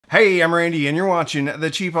Hey, I'm Randy, and you're watching The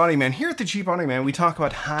Cheap Audio Man. Here at The Cheap Audio Man, we talk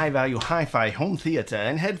about high-value hi-fi home theater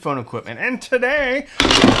and headphone equipment. And today,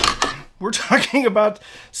 we're talking about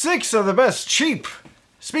 6 of the best cheap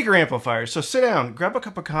speaker amplifiers. So sit down, grab a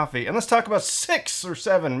cup of coffee, and let's talk about 6 or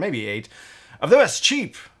 7, maybe 8, of the best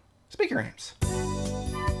cheap speaker amps.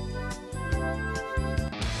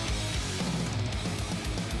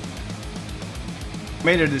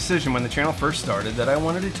 Made a decision when the channel first started that I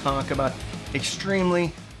wanted to talk about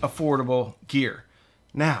extremely affordable gear.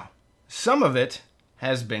 Now, some of it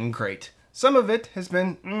has been great. Some of it has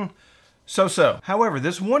been so-so. However,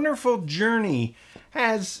 this wonderful journey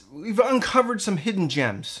we've uncovered some hidden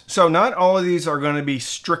gems. So not all of these are going to be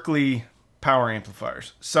strictly power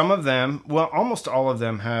amplifiers. Some of them, well, almost all of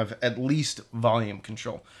them have at least volume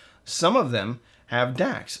control. Some of them have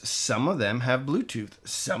DACs. Some of them have Bluetooth.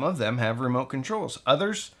 Some of them have remote controls.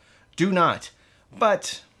 Others do not.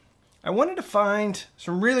 But I wanted to find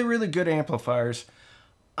some really good amplifiers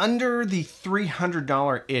under the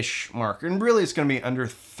 $300-ish mark. And really it's going to be under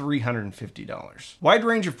 $350. Wide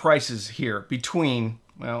range of prices here between,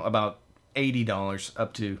 well, about $80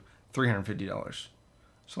 up to $350.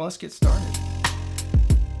 So let's get started.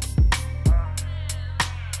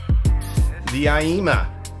 The AIYIMA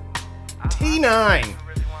T9.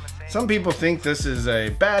 Some people think this is a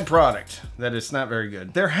bad product, that it's not very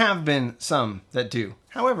good. There have been some that do.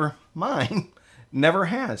 However, mine never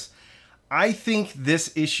has. I think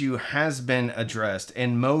this issue has been addressed,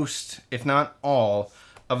 and most, if not all,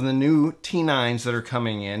 of the new T9s that are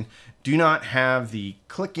coming in do not have the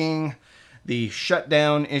clicking, the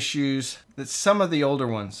shutdown issues that some of the older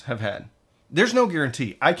ones have had. There's no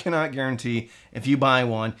guarantee. I cannot guarantee if you buy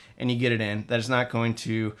one and you get it in that it's not going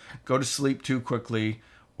to go to sleep too quickly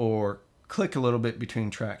or click a little bit between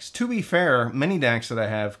tracks. To be fair, many DACs that I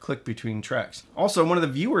have click between tracks. Also, one of the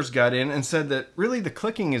viewers got in and said that really the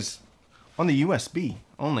clicking is on the USB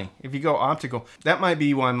only. If you go optical, that might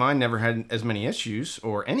be why mine never had as many issues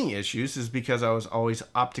or any issues, is because I was always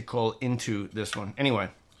optical into this one. Anyway,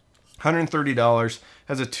 $130,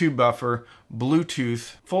 has a 2-buffer,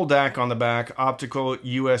 Bluetooth, full DAC on the back, optical,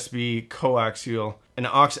 USB, coaxial, an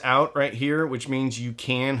aux out right here, which means you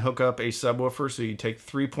can hook up a subwoofer. So you take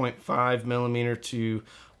 3.5 millimeter to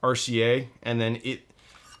RCA, and then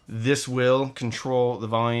this will control the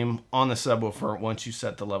volume on the subwoofer once you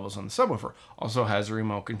set the levels on the subwoofer. Also has a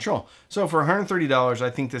remote control. So for $130, I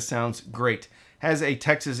think this sounds great. Has a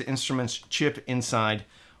Texas Instruments chip inside.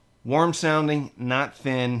 Warm sounding, not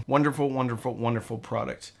thin. Wonderful, wonderful, wonderful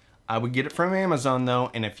product. I would get it from Amazon though,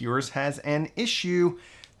 and if yours has an issue,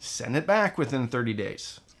 send it back within 30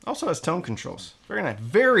 days. Also has tone controls. Very nice.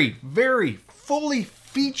 Very fully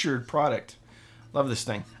featured product. Love this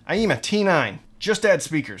thing. AIYIMA T9. Just add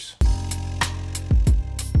speakers.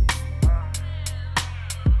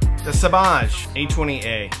 The Savage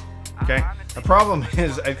A20A. Okay. The problem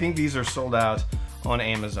is I think these are sold out on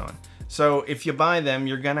Amazon. So if you buy them,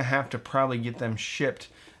 you're gonna have to probably get them shipped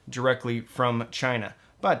directly from China.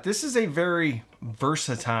 But this is a very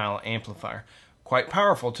versatile amplifier. Quite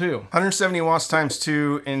powerful too. 170 watts times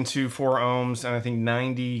 2 into 4 ohms, and I think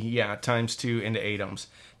 90, yeah, times 2 into 8 ohms.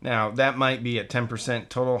 Now that might be at 10%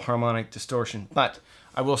 total harmonic distortion, but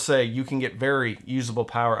I will say you can get very usable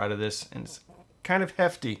power out of this, and it's kind of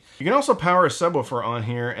hefty. You can also power a subwoofer on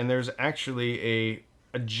here, and there's actually a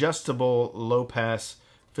adjustable low pass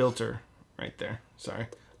filter right there. Sorry,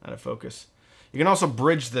 out of focus. You can also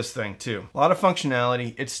bridge this thing too. A lot of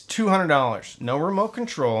functionality. It's $200. No remote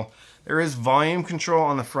control. There is volume control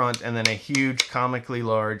on the front and then a huge comically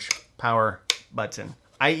large power button.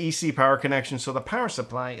 IEC power connection, so the power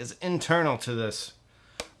supply is internal to this.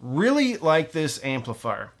 Really like this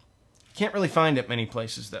amplifier. Can't really find it many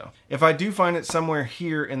places though. If I do find it somewhere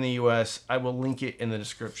here in the US, I will link it in the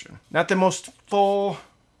description. Not the most full,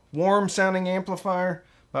 warm sounding amplifier,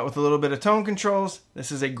 but with a little bit of tone controls, this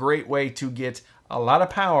is a great way to get a lot of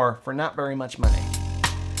power for not very much money.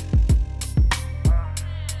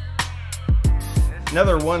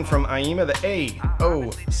 Another one from AIYIMA, the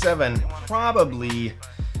A07, probably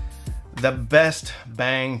the best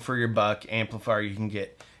bang for your buck amplifier you can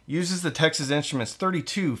get. Uses the Texas Instruments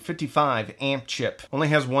 3255 amp chip. Only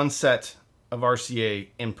has one set of RCA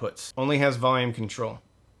inputs. Only has volume control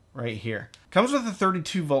right here. Comes with a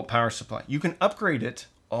 32 volt power supply. You can upgrade it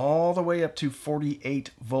all the way up to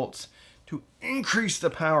 48 volts to increase the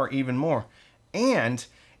power even more. And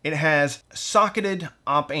it has socketed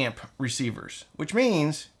op amp receivers, which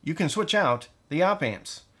means you can switch out the op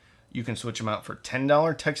amps. You can switch them out for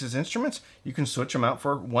 $10 Texas Instruments. You can switch them out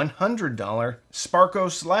for $100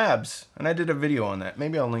 Sparkos Labs. And I did a video on that.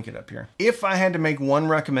 Maybe I'll link it up here. If I had to make one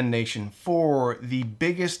recommendation for the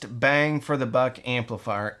biggest bang for the buck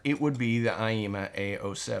amplifier, it would be the IEMA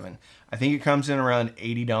A07. I think it comes in around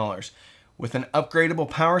 $80. With an upgradable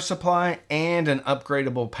power supply and an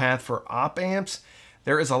upgradable path for op amps,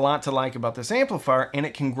 there is a lot to like about this amplifier, and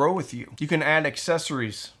it can grow with you. You can add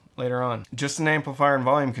accessories later on. Just an amplifier and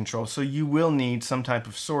volume control, so you will need some type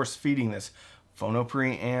of source feeding this. Phono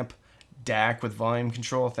preamp, DAC with volume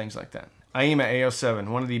control, things like that. IEMA A07,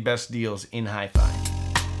 one of the best deals in hi-fi.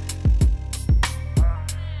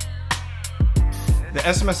 The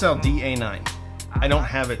SMSL DA9. I don't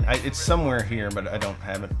have it. It's somewhere here, but I don't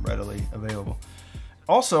have it readily available.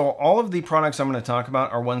 Also, all of the products I'm going to talk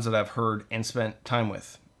about are ones that I've heard and spent time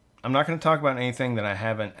with. I'm not going to talk about anything that I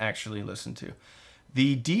haven't actually listened to.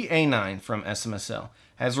 The DA9 from SMSL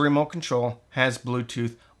has remote control, has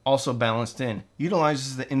Bluetooth, also balanced in,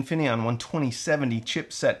 utilizes the Infineon 12070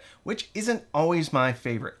 chipset, which isn't always my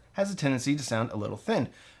favorite, has a tendency to sound a little thin.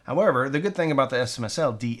 However, the good thing about the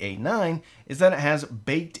SMSL DA9 is that it has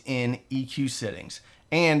baked-in EQ settings.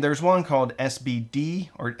 And there's one called SBD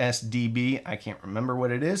or SDB, I can't remember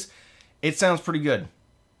what it is. It sounds pretty good.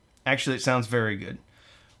 Actually, it sounds very good.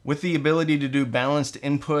 With the ability to do balanced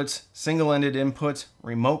inputs, single-ended inputs,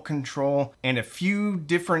 remote control, and a few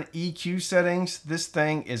different EQ settings, this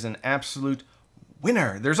thing is an absolute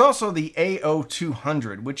winner. There's also the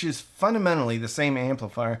AO200, which is fundamentally the same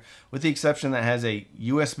amplifier, with the exception that has a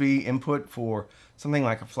USB input for something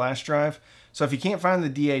like a flash drive. So if you can't find the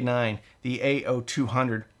DA9, the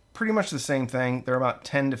AO200, pretty much the same thing. They're about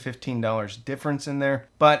 $10 to $15 difference in there.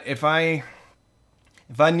 But if I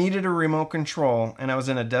needed a remote control and I was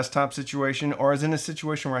in a desktop situation, or I was in a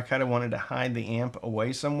situation where I kind of wanted to hide the amp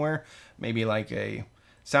away somewhere, maybe like a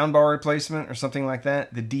soundbar replacement or something like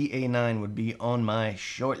that, the DA9 would be on my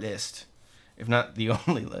short list, if not the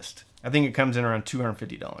only list. I think it comes in around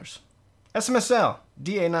 $250. SMSL,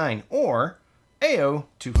 DA9, or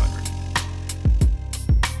AO200.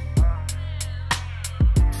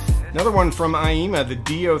 Another one from IEMA, the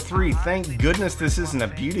DO3. Thank goodness this isn't a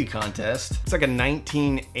beauty contest. It's like a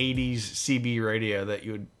 1980s CB radio that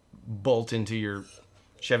you would bolt into your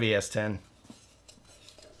Chevy S10.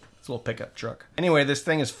 It's a little pickup truck. Anyway, this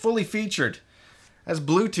thing is fully featured. Has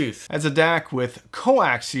Bluetooth, has a DAC with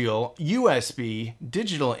coaxial USB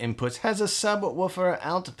digital inputs, has a subwoofer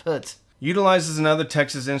output. Utilizes another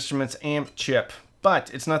Texas Instruments amp chip,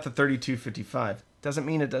 but it's not the 3255. Doesn't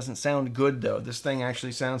mean it doesn't sound good though. This thing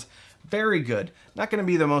actually sounds very good. Not going to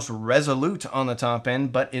be the most resolute on the top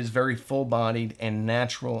end, but is very full-bodied and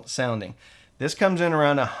natural sounding. This comes in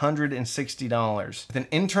around $160. With an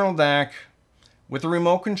internal DAC, with a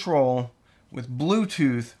remote control, with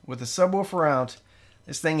Bluetooth, with a subwoofer out,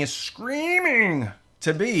 this thing is screaming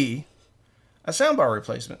to be a soundbar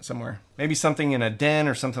replacement somewhere. Maybe something in a den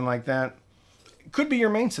or something like that. It could be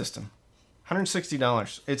your main system.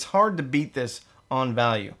 $160. It's hard to beat this on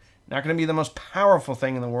value. Not going to be the most powerful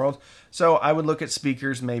thing in the world. So I would look at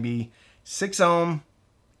speakers, maybe 6 ohm,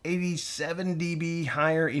 87 dB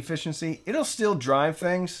higher efficiency. It'll still drive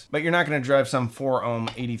things, but you're not going to drive some 4 ohm,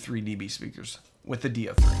 83 dB speakers with the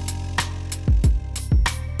DO3.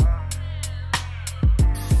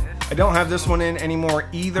 I don't have this one in anymore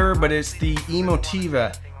either, but it's the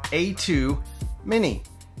Emotiva A2 Mini.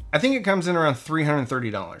 I think it comes in around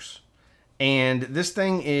 $330. And this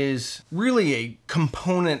thing is really a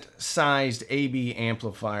component-sized AB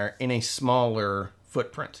amplifier in a smaller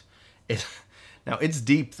footprint. Now, it's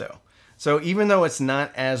deep, though. So even though it's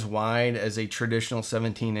not as wide as a traditional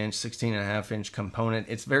 17-inch, 16.5-inch component,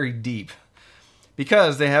 it's very deep.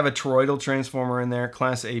 Because they have a toroidal transformer in there,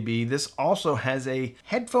 Class AB, this also has a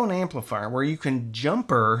headphone amplifier where you can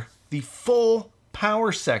jumper the full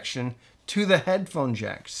power section to the headphone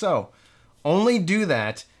jack. So only do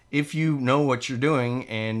that if you know what you're doing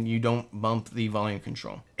and you don't bump the volume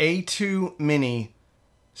control. A2 Mini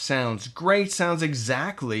sounds great, sounds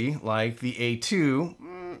exactly like the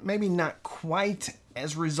A2, maybe not quite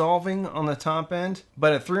as resolving on the top end,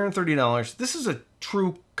 but at $330, this is a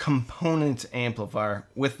true component amplifier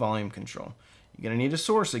with volume control. You're gonna need a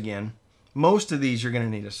source again. Most of these you're gonna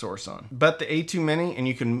need a source on. But the A2 Mini, and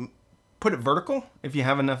you can put it vertical if you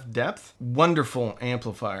have enough depth, wonderful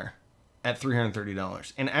amplifier at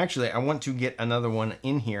 $330. And actually, I want to get another one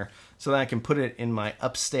in here so that I can put it in my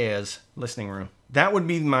upstairs listening room. That would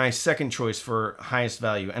be my second choice for highest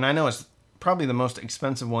value. And I know it's probably the most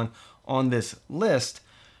expensive one on this list.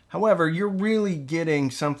 However, you're really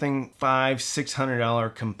getting something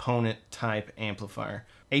 $500–600 component type amplifier.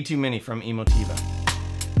 A2 Mini from Emotiva.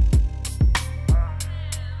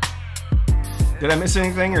 Did I miss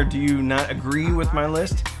anything, or do you not agree with my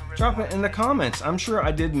list? Drop it in the comments. I'm sure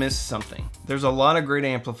I did miss something. There's a lot of great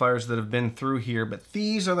amplifiers that have been through here, but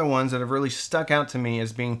these are the ones that have really stuck out to me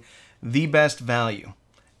as being the best value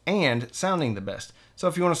and sounding the best. So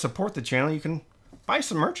if you want to support the channel, you can buy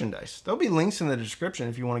some merchandise. There'll be links in the description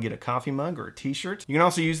if you want to get a coffee mug or a t-shirt. You can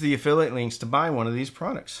also use the affiliate links to buy one of these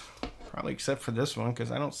products. Probably except for this one,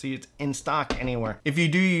 because I don't see it in stock anywhere. If you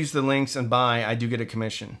do use the links and buy, I do get a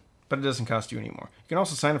commission, but it doesn't cost you anymore. You can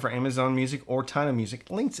also sign up for Amazon Music or Tidal Music.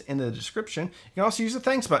 Links in the description. You can also use the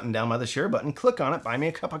thanks button down by the share button. Click on it, buy me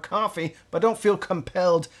a cup of coffee, but don't feel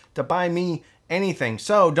compelled to buy me anything.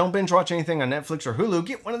 So don't binge watch anything on Netflix or Hulu.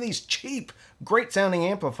 Get one of these cheap, great sounding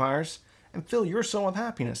amplifiers and fill your soul with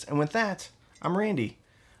happiness. And with that, I'm Randy.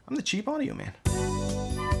 I'm the Cheap Audio Man.